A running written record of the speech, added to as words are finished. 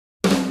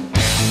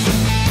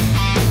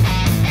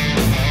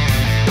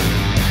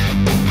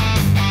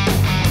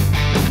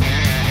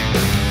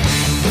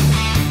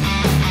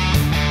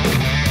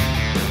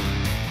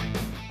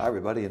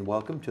everybody, and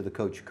welcome to the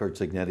Coach Curt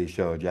Cignetti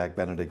Show. Jack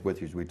Benedict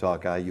with you as we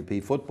talk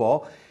IUP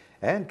football.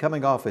 And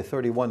coming off a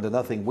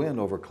 31-0 win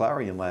over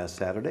Clarion last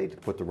Saturday to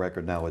put the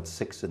record now at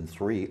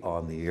 6-3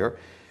 on the year.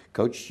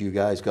 Coach, you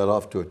guys got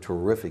off to a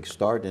terrific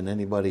start, and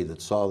anybody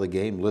that saw the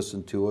game,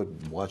 listened to it,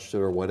 watched it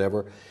or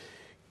whatever,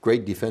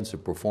 great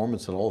defensive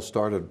performance, and all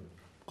started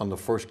on the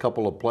first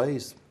couple of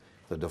plays.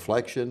 The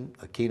deflection,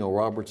 Aquino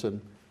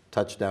Robertson,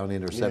 touchdown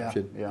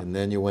interception, and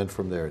then you went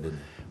from there, didn't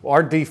you? Well,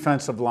 our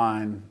defensive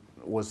line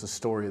was the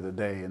story of the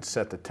day and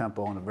set the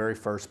tempo on the very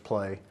first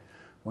play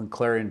when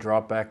Clarion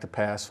dropped back to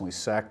pass and we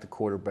sacked the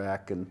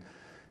quarterback and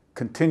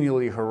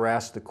continually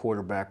harassed the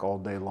quarterback all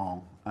day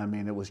long. I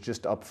mean, it was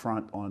just up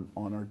front on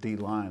our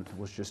D-line. It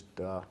was just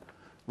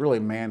really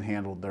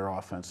manhandled their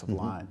offensive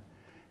line.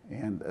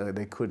 And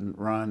they couldn't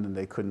run and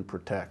they couldn't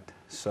protect.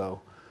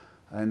 So,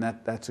 and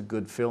that's a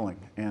good feeling.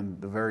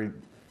 And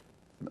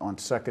on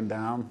second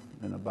down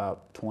in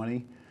about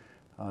 20,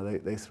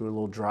 they threw a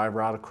little drive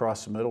route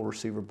across the middle,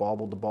 receiver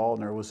bobbled the ball,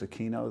 and there was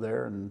Aquino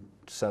there, and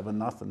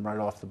 7-0 right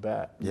off the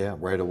bat. Yeah,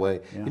 right away.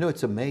 Yeah. You know,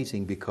 it's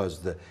amazing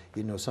because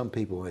some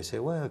people may say,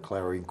 well,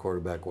 Clarion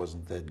quarterback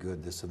wasn't that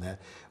good, this and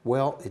that.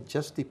 Well, it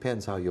just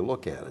depends how you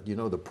look at it. You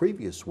know, the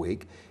previous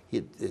week,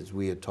 as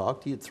we had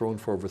talked, he had thrown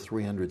for over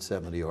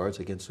 370 yards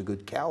against a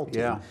good Cal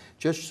team. Yeah.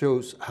 Just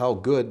shows how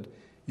good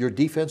your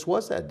defense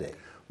was that day.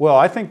 Well,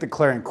 I think the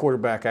Clarion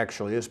quarterback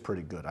actually is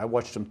pretty good. I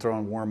watched him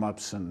throwing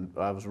warm-ups, and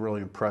I was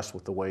really impressed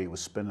with the way he was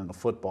spinning the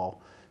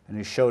football. And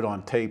he showed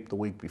on tape the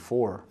week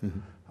before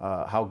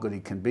how good he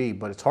can be.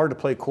 But it's hard to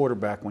play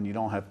quarterback when you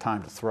don't have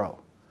time to throw.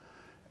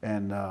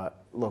 And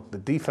look, the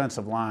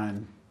defensive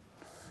line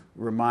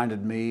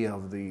reminded me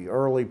of the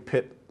early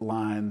Pitt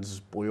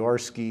lines,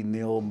 Boyarsky,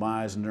 Neil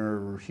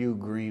Meisner, Hugh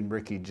Green,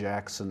 Ricky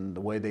Jackson,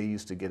 the way they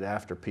used to get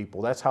after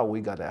people. That's how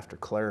we got after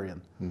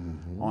Clarion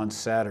on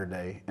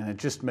Saturday. And it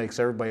just makes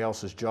everybody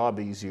else's job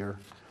easier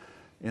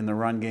in the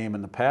run game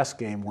and the pass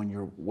game when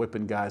you're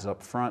whipping guys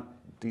up front.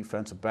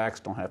 Defensive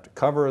backs don't have to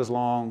cover as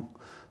long.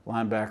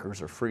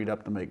 Linebackers are freed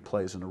up to make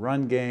plays in the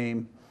run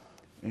game.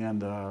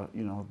 And,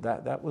 you know,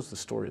 that was the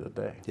story of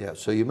the day. Yeah,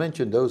 so you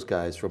mentioned those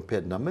guys from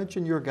Pitt. Now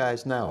mention your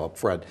guys now up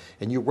front.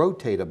 And you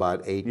rotate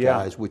about 8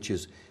 guys, which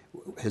has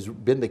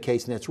been the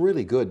case. And that's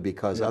really good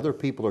because other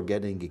people are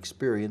getting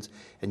experience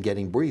and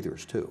getting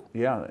breathers too.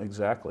 Yeah,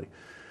 exactly.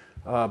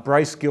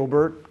 Bryce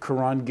Gilbert,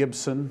 Karan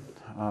Gibson,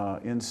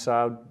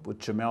 inside with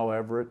Jamel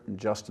Everett and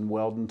Justin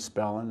Weldon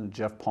spelling. And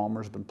Jeff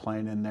Palmer's been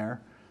playing in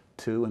there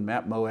too. And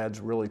Matt Moad's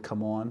really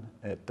come on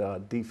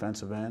at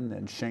defensive end.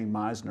 And Shane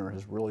Meisner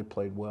has really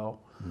played well.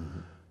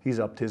 He's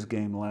upped his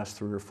game the last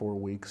 3 or 4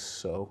 weeks.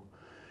 So,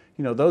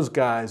 you know, those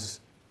guys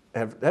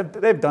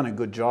they've done a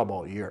good job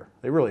all year.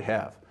 They really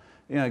have.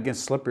 You know,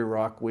 against Slippery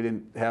Rock, we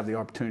didn't have the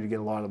opportunity to get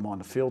a lot of them on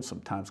the field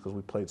sometimes because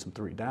we played some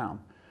 3 down.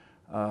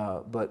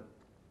 But,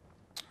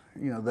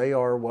 you know, they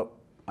are what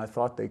I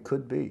thought they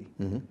could be.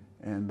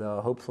 And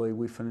hopefully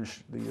we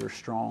finish the year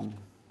strong,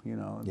 you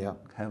know, and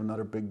have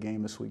another big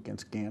game this week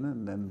against Gannon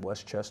and then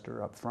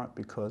Westchester up front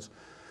because,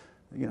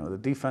 you know, the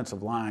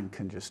defensive line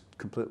can just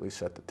completely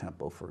set the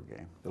tempo for a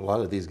game. A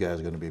lot of these guys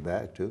are going to be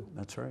back too.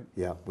 That's right.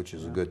 Yeah, which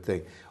is a good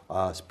thing.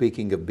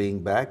 Speaking of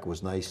being back, it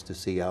was nice to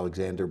see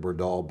Alexander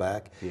Berdahl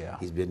back. Yeah.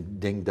 He's been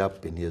dinged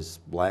up in his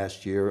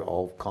last year,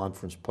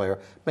 all-conference player.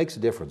 Makes a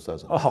difference,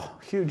 doesn't it? Oh,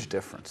 huge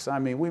difference. I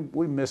mean,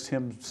 we miss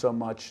him so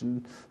much,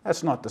 and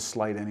that's not to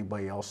slight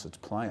anybody else that's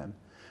playing.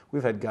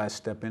 We've had guys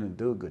step in and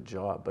do a good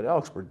job, but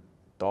Alex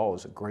Berdahl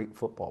is a great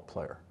football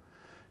player.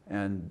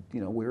 And,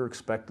 you know, we were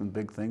expecting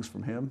big things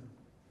from him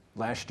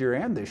last year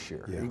and this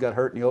year. He got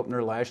hurt in the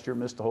opener last year,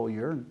 missed the whole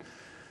year. And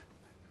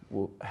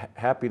we're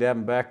happy to have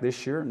him back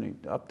this year.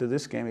 And up to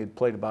this game, he'd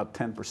played about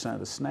 10% of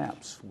the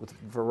snaps with a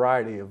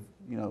variety of,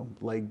 you know,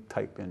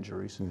 leg-type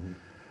injuries.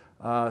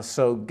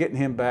 So getting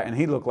him back, and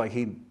he looked like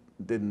he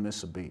didn't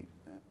miss a beat.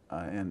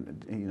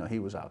 And, you know, he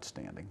was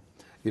outstanding.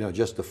 You know,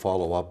 just to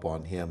follow up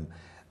on him,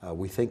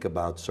 we think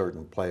about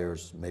certain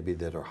players maybe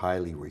that are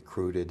highly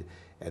recruited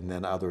and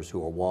then others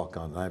who are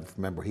walk-on. I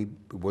remember he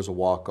was a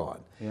walk-on.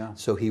 Yeah.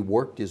 So he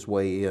worked his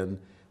way in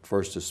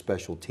first as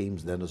special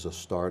teams, then as a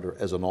starter,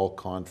 as an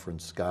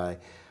all-conference guy.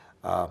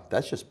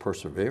 That's just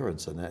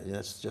perseverance, and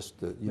that's just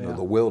the, you know,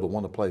 the will to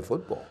want to play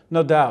football.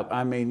 No doubt.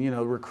 I mean, you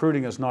know,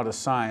 recruiting is not a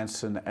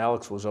science, and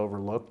Alex was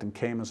overlooked and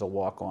came as a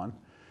walk-on.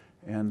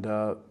 And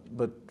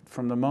but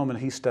from the moment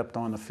he stepped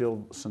on the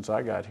field since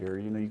I got here,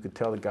 you know, you could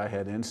tell the guy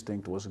had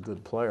instinct, was a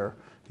good player.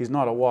 He's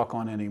not a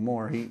walk-on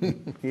anymore. He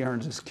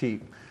earns his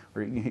keep,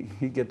 or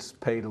he gets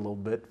paid a little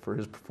bit for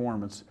his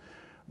performance.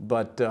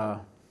 But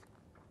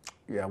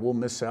yeah, we'll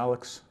miss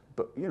Alex.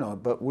 But you know,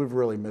 but we've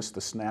really missed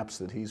the snaps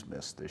that he's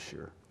missed this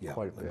year. Yeah,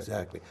 quite a bit.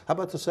 Exactly. How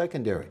about the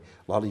secondary?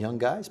 A lot of young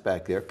guys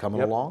back there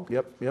coming along.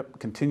 Yep.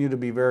 Continue to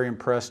be very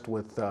impressed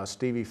with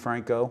Stevie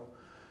Franco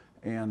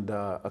and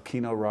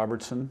Aquino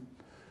Robertson.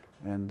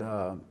 And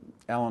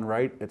Alan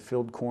Wright at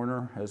field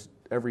corner has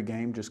every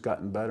game just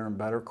gotten better and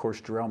better. Of course,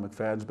 Jarrell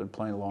McFadden's been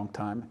playing a long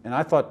time. And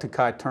I thought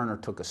Takai Turner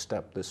took a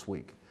step this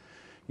week.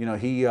 You know,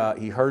 he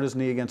hurt his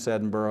knee against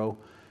Edinboro,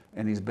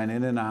 and he's been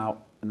in and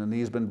out. and the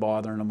knee's been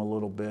bothering him a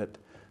little bit.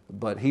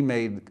 But he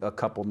made a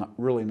couple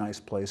really nice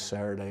plays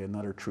Saturday,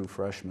 another true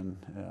freshman,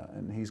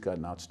 and he's got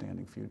an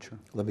outstanding future.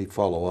 Let me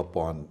follow up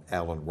on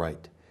Alan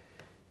Wright,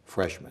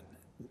 freshman.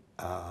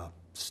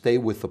 Stay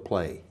with the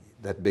play,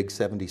 that big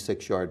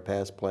 76-yard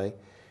pass play.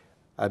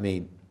 I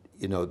mean,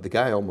 you know, the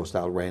guy almost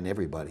outran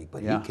everybody,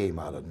 but he came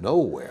out of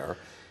nowhere,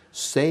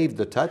 saved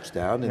the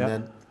touchdown, and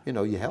then, you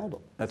know, you held him.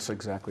 That's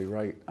exactly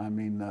right. I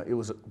mean, it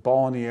was a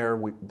ball in the air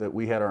that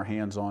we had our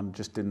hands on,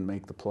 just didn't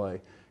make the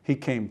play. He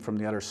came from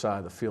the other side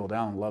of the field.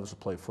 Alan loves to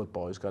play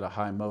football. He's got a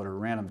high motor,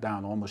 ran him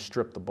down, almost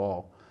stripped the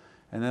ball.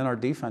 And then our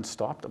defense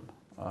stopped him.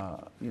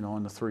 You know,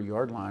 on the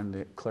 3-yard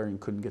line, Clarion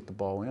couldn't get the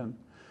ball in.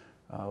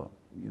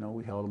 You know,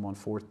 we held them on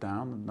 4th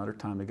down. Another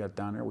time they got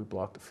down there, we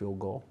blocked the field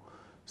goal.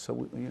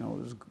 So, you know,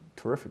 it was a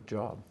terrific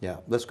job. Yeah,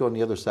 let's go on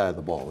the other side of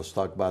the ball. Let's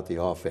talk about the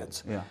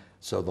offense. Yeah.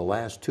 So the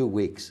last 2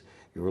 weeks,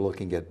 you were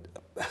looking at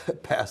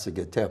passing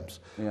attempts,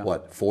 Yeah.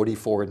 what,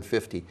 44 and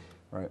 50?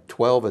 Right.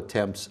 12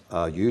 attempts,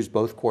 used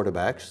both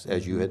quarterbacks,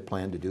 as you had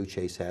planned to do,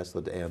 Chase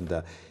Haslett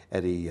and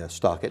Eddie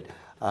Stockett.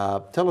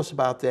 Tell us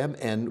about them,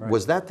 and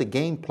was that the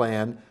game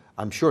plan?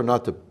 I'm sure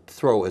not to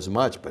throw as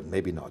much, but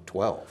maybe not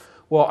 12.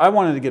 Well, I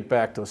wanted to get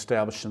back to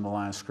establishing the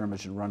line of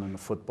scrimmage and running the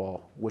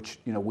football, which,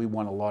 you know, we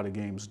won a lot of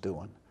games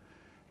doing.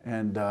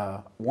 And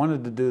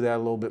wanted to do that a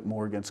little bit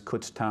more against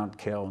Kutztown,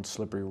 Kell, and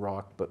Slippery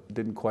Rock, but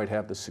didn't quite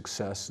have the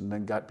success, and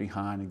then got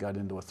behind and got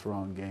into a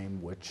throwing game,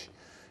 which,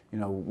 you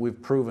know,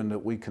 we've proven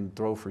that we can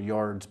throw for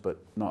yards, but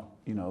not,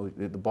 you know,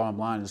 the bottom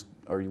line is,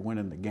 are you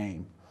winning the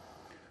game?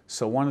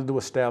 So wanted to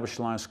establish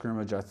line of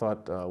scrimmage. I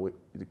thought the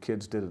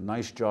kids did a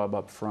nice job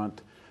up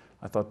front.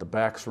 I thought the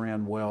backs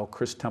ran well.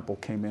 Chris Temple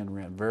came in,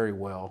 ran very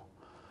well.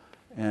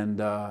 And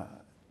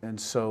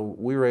so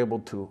we were able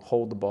to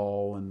hold the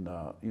ball and,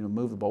 you know,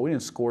 move the ball. We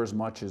didn't score as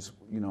much as,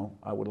 you know,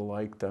 I would have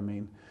liked. I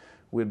mean,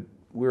 we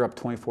were up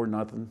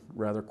 24-0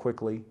 rather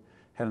quickly.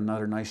 Had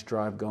another nice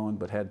drive going,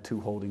 but had 2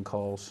 holding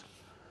calls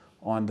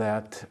on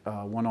that,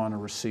 one on a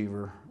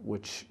receiver,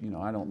 which, you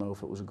know, I don't know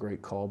if it was a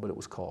great call, but it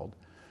was called.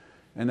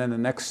 And then the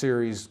next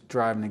series,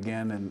 driving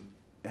again and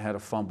had a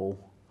fumble.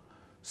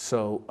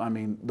 So, I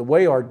mean, the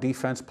way our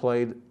defense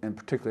played, and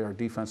particularly our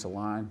defensive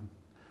line,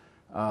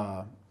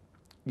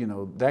 you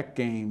know, that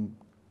game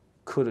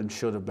could and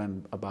should have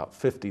been about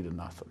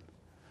 50-0.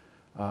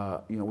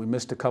 You know, we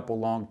missed a couple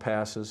long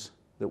passes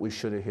that we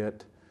should have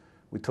hit.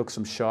 We took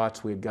some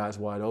shots. We had guys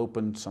wide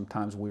open.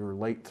 Sometimes we were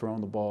late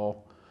throwing the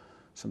ball.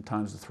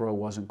 Sometimes the throw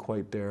wasn't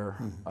quite there.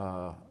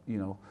 You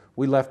know,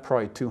 we left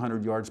probably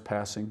 200 yards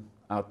passing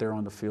out there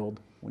on the field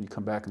when you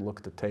come back and look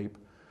at the tape.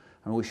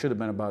 I mean, we should have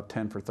been about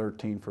 10 for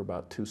 13 for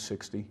about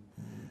 260.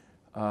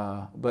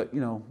 But, you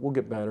know, we'll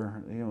get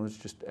better. You know, it's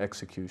just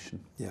execution.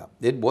 Yeah.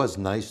 It was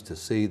nice to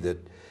see that,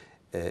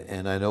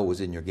 and I know it was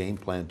in your game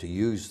plan to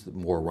use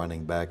more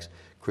running backs.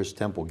 Chris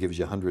Temple gives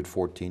you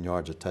 114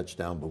 yards, a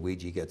touchdown.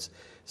 Luigi gets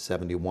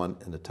 71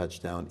 and a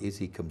touchdown.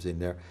 Izzy comes in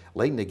there.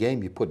 Late in the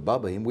game, you put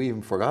Bubba in. We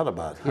even forgot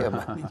about him.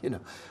 I mean, you know,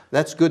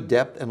 that's good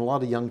depth and a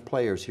lot of young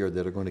players here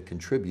that are going to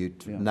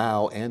contribute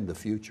now and the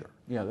future.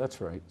 Yeah,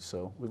 that's right.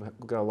 So we've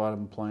got a lot of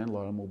them playing. A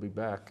lot of them will be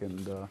back,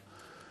 and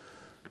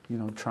you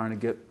know, trying to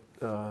get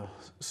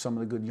some of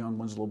the good young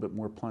ones a little bit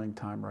more playing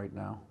time right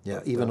now. Yeah,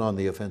 but, even on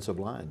the offensive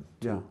line.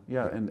 Too.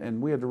 Yeah,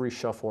 and we had to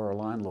reshuffle our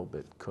line a little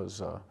bit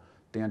because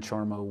Dan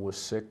Charmo was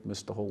sick,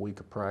 missed the whole week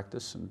of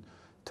practice, and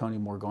Tony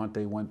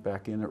Morgante went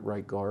back in at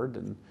right guard,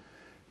 and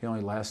he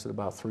only lasted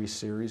about 3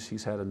 series.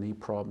 He's had a knee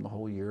problem the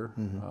whole year,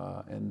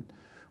 and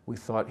we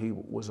thought he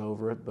was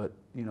over it, but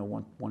you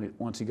know,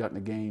 once he got in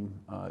the game,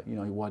 you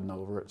know, he wasn't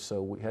over it.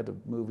 So we had to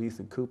move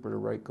Ethan Cooper to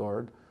right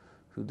guard,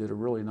 who did a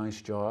really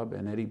nice job,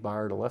 and Eddie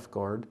Byer to left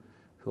guard,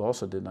 who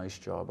also did a nice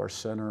job. Our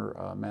center,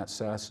 Matt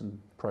Sasson,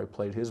 probably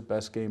played his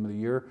best game of the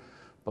year.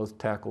 Both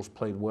tackles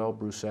played well,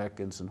 Bruce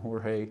Atkins and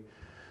Jorge.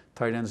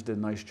 Tight ends did a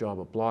nice job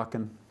of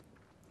blocking.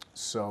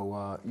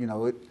 So, you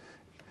know,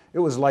 it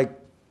was like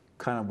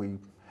kind of we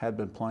had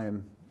been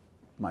playing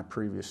my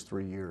previous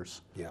 3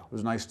 years. Yeah. It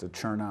was nice to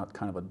churn out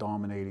kind of a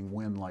dominating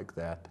win like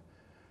that.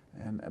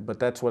 But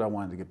that's what I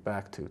wanted to get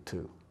back to,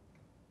 too.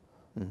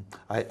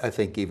 I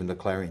think even the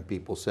Clarion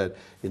people said,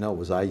 you know, it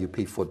was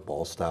IUP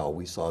football style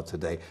we saw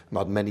today.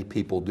 Not many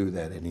people do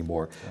that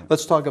anymore. Yeah.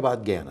 Let's talk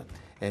about Gannon.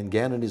 And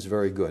Gannon is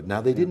very good. Now,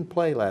 they didn't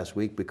play last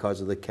week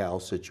because of the Cal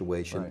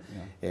situation,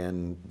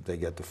 and they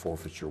get the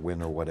forfeiture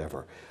win or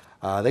whatever.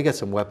 They get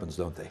some weapons,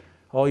 don't they?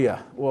 Oh,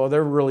 yeah. Well,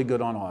 they're really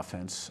good on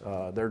offense.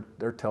 Their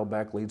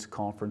tailback leads the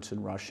conference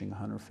in rushing,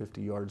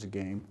 150 yards a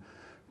game.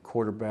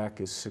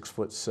 Quarterback is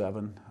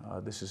 6'7".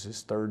 This is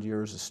his 3rd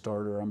year as a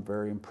starter. I'm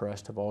very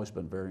impressed. I've always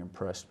been very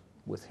impressed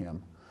with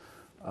him.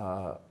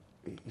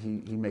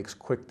 He makes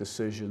quick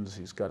decisions.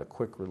 He's got a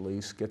quick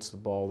release, gets the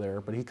ball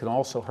there, but he can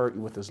also hurt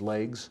you with his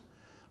legs.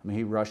 I mean,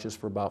 he rushes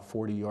for about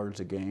 40 yards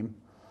a game.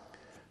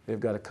 They've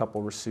got a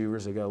couple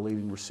receivers. They got a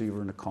leading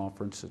receiver in the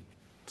conference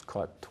that's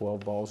caught 12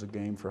 balls a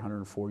game for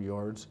 104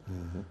 yards.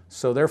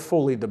 So they're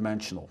fully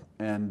dimensional,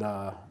 and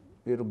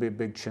it'll be a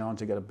big challenge.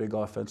 They got a big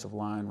offensive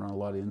line, run a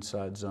lot of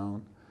inside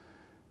zone,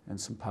 and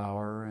some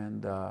power,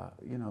 and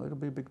you know, it'll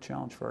be a big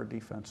challenge for our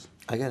defense.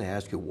 I got to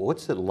ask you,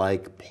 what's it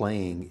like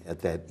playing at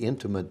that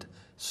intimate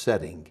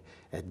setting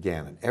at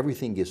Gannon?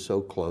 Everything is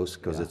so close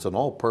because it's an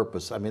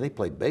all-purpose. I mean, they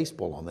play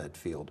baseball on that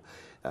field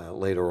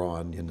later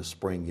on in the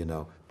spring, you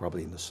know,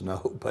 probably in the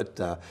snow, but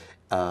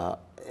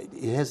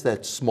it has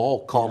that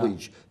small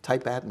college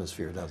type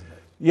atmosphere, doesn't it?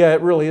 Yeah,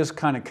 it really is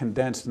kind of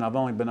condensed, and I've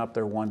only been up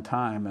there one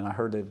time, and I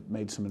heard they've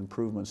made some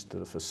improvements to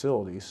the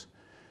facilities.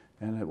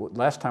 And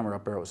last time we were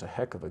up there, it was a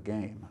heck of a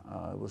game.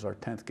 It was our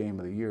 10th game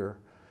of the year,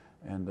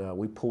 and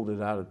we pulled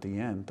it out at the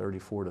end,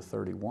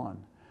 34-31.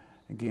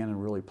 And Gannon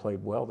really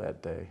played well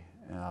that day.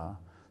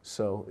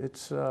 So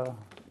it's, you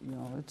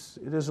know,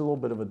 it is a little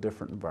bit of a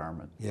different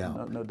environment.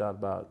 Yeah. No doubt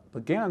about it.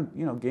 But Gannon,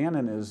 you know,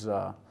 Gannon is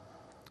got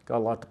a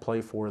lot to play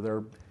for.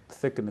 They're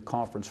thick in the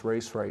conference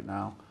race right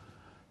now,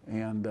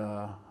 and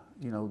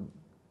you know,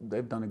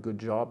 they've done a good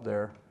job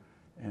there,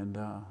 and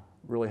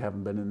really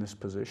haven't been in this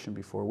position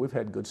before. We've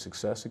had good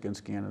success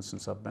against Gannon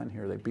since I've been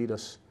here. They beat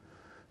us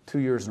 2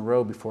 years in a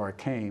row before I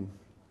came,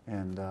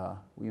 and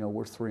you know,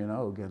 we're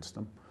 3-0 against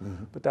them.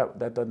 But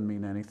that doesn't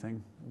mean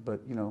anything.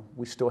 But you know,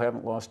 we still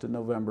haven't lost in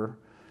November,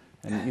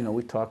 and you know,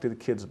 we talked to the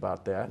kids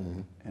about that,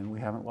 and we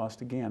haven't lost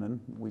to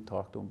Gannon. We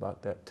talked to them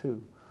about that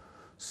too.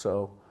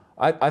 So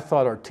I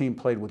thought our team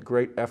played with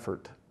great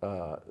effort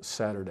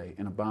Saturday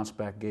in a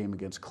bounce-back game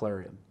against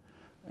Clarion,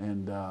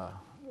 and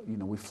you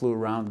know, we flew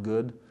around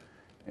good,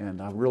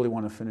 and I really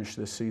want to finish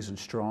this season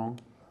strong.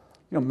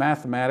 You know,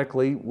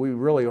 mathematically, we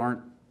really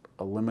aren't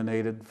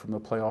eliminated from the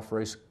playoff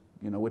race.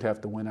 You know, we'd have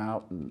to win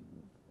out, and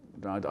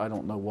I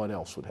don't know what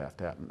else would have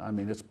to happen. I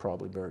mean, it's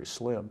probably very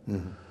slim.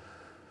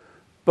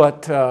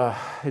 But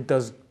it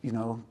does, you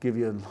know, give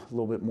you a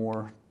little bit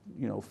more,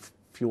 you know,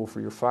 fuel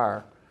for your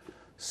fire.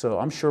 So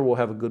I'm sure we'll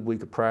have a good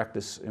week of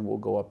practice, and we'll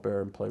go up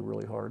there and play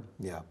really hard.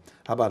 Yeah.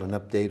 How about an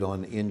update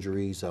on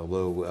injuries?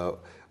 Although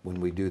when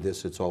we do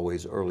this, it's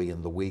always early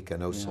in the week. I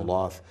know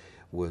Saloth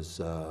was,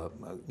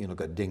 you know,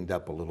 got dinged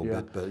up a little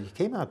bit, but he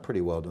came out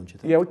pretty well, don't you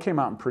think? Yeah, we came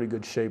out in pretty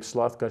good shape.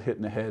 Saloth got hit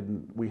in the head,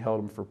 and we held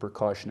him for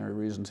precautionary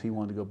reasons. He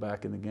wanted to go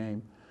back in the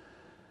game.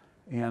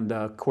 And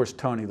of course,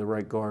 Tony, the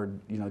right guard,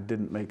 you know,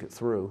 didn't make it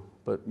through.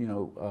 But you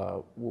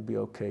know, we'll be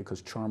okay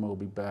because Charma will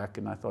be back,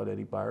 and I thought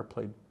Eddie Byer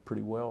played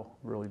pretty well,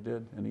 really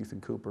did, and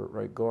Ethan Cooper at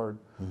right guard.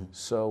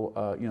 So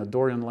you know,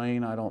 Dorian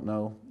Lane, I don't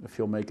know if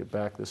he'll make it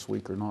back this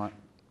week or not.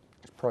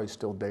 He's probably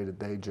still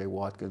day-to-day. Jay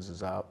Watkins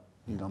is out.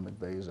 You know,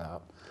 McVay's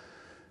out.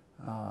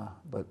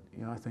 But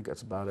you know, I think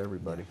that's about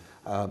everybody.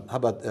 How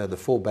about the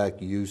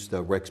fullback you used,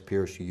 Rex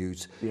Pierce you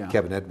used,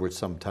 Kevin Edwards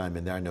sometime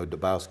in there? I know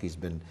Dabowski's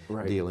been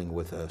dealing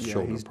with a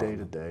shoulder he's problem.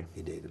 day-to-day.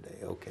 He's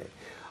day-to-day, okay.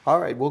 All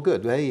right, well,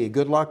 good. Hey,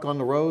 good luck on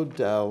the road.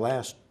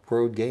 Last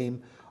road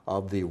game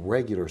of the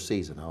regular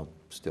season. I'll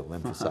still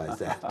emphasize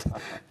that.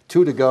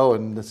 2 to go,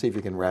 and let's see if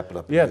you can wrap it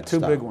up. Yeah, 2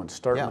 big ones,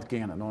 starting with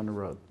Gannon on the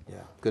road.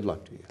 Yeah, good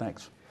luck to you.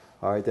 Thanks.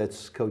 All right,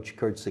 that's Coach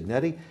Curt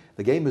Cignetti.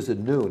 The game is at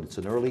noon. It's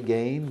an early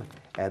game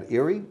at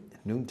Erie.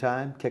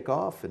 Noontime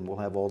kickoff, and we'll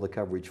have all the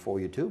coverage for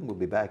you too. We'll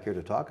be back here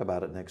to talk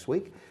about it next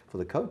week. For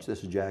the coach,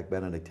 this is Jack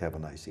Benedict. Have a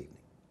nice evening.